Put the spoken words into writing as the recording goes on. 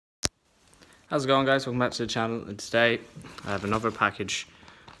How's it going, guys? Welcome back to the channel, and today I have another package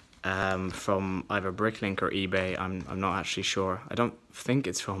from either Bricklink or eBay. I'm not actually sure. I don't think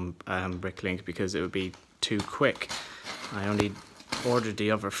it's from Bricklink because it would be too quick. I only ordered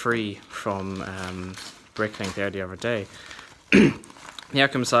the other three from Bricklink there the other day. The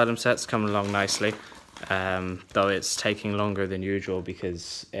Arkham Asylum set's coming along nicely, though it's taking longer than usual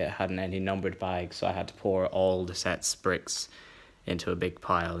because it hadn't any numbered bags, so I had to pour all the set's bricks into a big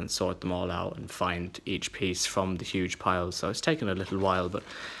pile and sort them all out and find each piece from the huge pile. So it's taken a little while, but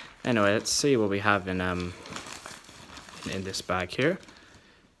anyway, let's see what we have in this bag here.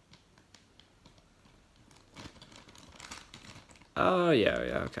 Oh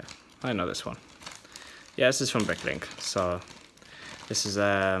yeah, okay. I know this one. Yeah, this is from Bricklink. So this is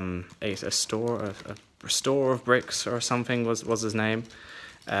a store of bricks or something was his name,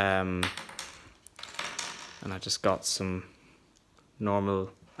 and I just got some normal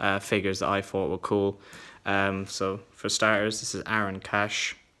figures that I thought were cool. So for starters, this is Aaron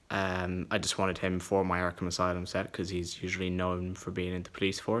Cash. I just wanted him for my Arkham Asylum set because he's usually known for being in the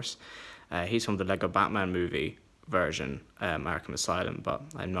police force. He's from the Lego Batman movie version, Arkham Asylum, but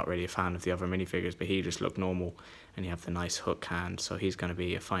I'm not really a fan of the other minifigures, but he just looked normal and you have the nice hook hand, so he's going to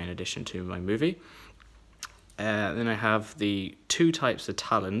be a fine addition to my movie. Then I have the two types of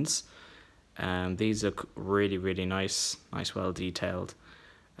Talons. These look really nice, well detailed.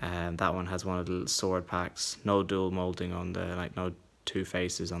 That one has one of the little sword packs, no dual molding on the, no two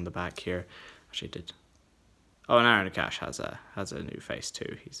faces on the back here. Actually did. Oh, and Aaron Cash has a new face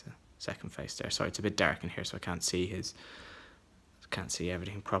too. He's a second face there. Sorry, it's a bit dark in here, so I can't see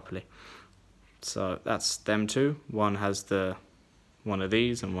everything properly. So that's them two. One has one of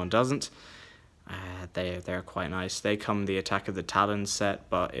these and one doesn't. They're quite nice. They come the Attack of the Talons set,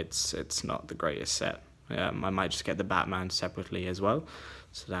 but it's not the greatest set. I might just get the Batman separately as well.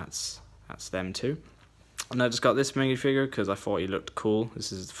 So that's them too. And I just got this minifigure because I thought he looked cool.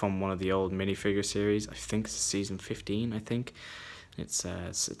 This is from one of the old minifigure series. I think it's season 15. I think it's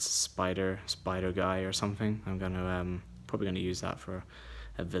a spider guy or something. I'm probably gonna use that for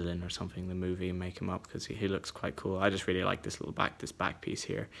a villain or something in the movie and make him up because he looks quite cool. I just really like this back piece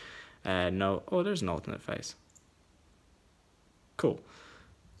here. Oh, there's an alternate face. Cool.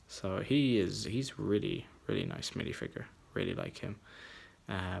 So he's really nice minifigure. Really like him.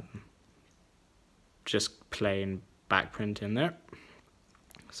 Just plain back print in there.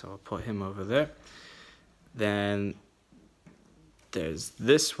 So I'll put him over there. Then there's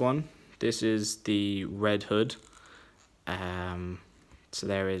this one. This is the Red Hood. So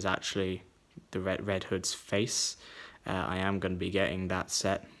there is actually the Red Hood's face. I am going to be getting that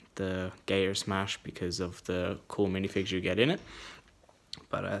set, the Gator Smash, because of the cool minifigs you get in it.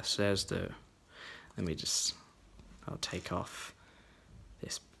 But so there's I'll take off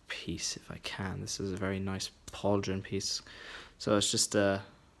this piece if I can. This is a very nice pauldron piece. So it's just the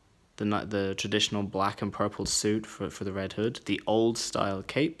traditional black and purple suit for the Red Hood, the old style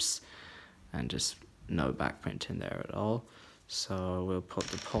capes, and just no back print in there at all. So we'll put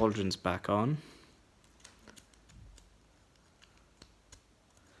the pauldrons back on.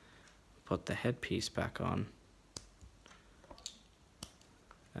 Put the headpiece back on,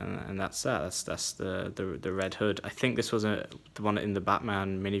 and that's that. That's the Red Hood. I think this was the one in the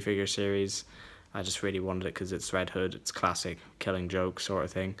Batman minifigure series. I just really wanted it because it's Red Hood. It's classic Killing Joke sort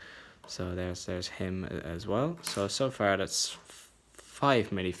of thing. So there's him as well. So far that's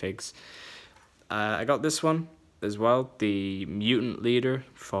 5 minifigs. I got this one as well, the Mutant Leader,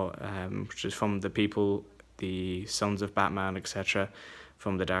 which is from the people, the Sons of Batman, etc.,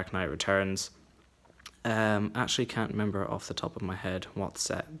 from The Dark Knight Returns. Actually can't remember off the top of my head what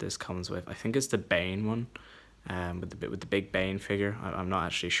set this comes with. I think it's the Bane one, with the big Bane figure. I'm not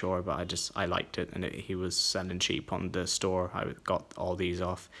actually sure, but I liked it, and he was selling cheap on the store. I got all these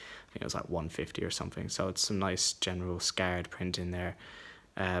off. I think it was like $150 or something. So it's some nice general scarred print in there.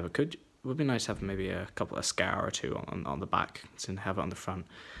 But would be nice to have maybe a scar or two on the back, and have it on the front,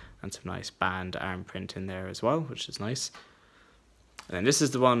 and some nice band arm print in there as well, which is nice. And then this is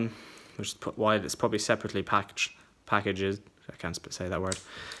the one which is why it's probably separately packages. I can't say that word.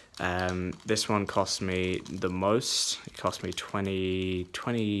 This one cost me the most. It cost me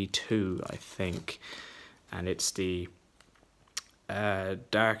 $22, I think, and it's the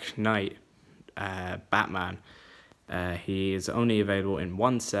Dark Knight Batman. He is only available in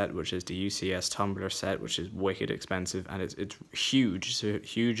one set, which is the UCS Tumbler set, which is wicked expensive, and it's huge. It's a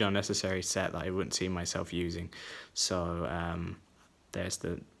huge unnecessary set that I wouldn't see myself using. So there's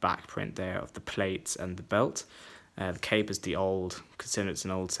the back print there of the plates and the belt. The cape is the old, considering it's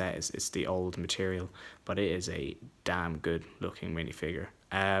an old set, it's the old material, but it is a damn good looking minifigure.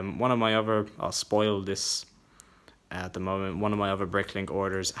 One of my other, I'll spoil this at the moment, one of my other Bricklink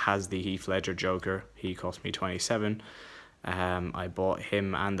orders has the Heath Ledger Joker. He cost me 27. I bought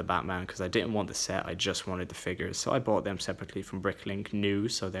him and the Batman because I didn't want the set, I just wanted the figures. So I bought them separately from Bricklink new,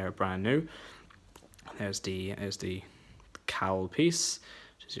 so they're brand new. There's the cowl piece,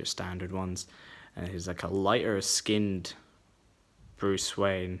 which is your standard ones. And he's like a lighter skinned Bruce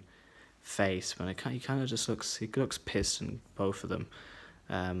Wayne face, but he kind of just looks pissed in both of them.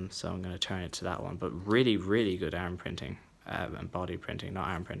 So I'm going to turn it to that one, but really good arm printing and body printing, not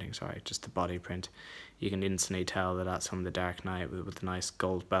arm printing, sorry, just the body print. You can instantly tell that that's from the Dark Knight with the nice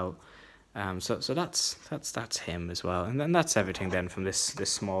gold belt. So that's him as well, and then that's everything then from this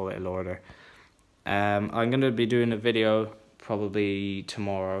small little order. I'm going to be doing a video probably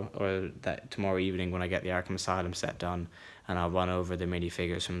tomorrow, or tomorrow evening when I get the Arkham Asylum set done, and I'll run over the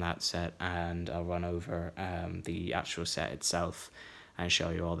minifigures from that set, and I'll run over the actual set itself and show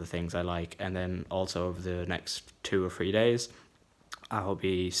you all the things I like. And then also over the next 2 or 3 days I'll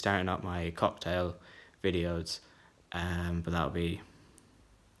be starting up my cocktail videos, but that'll be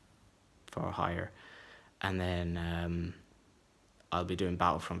for hire, and then I'll be doing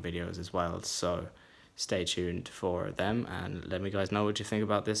Battlefront videos as well, so stay tuned for them and let me guys know what you think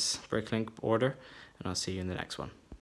about this Bricklink order, and I'll see you in the next one.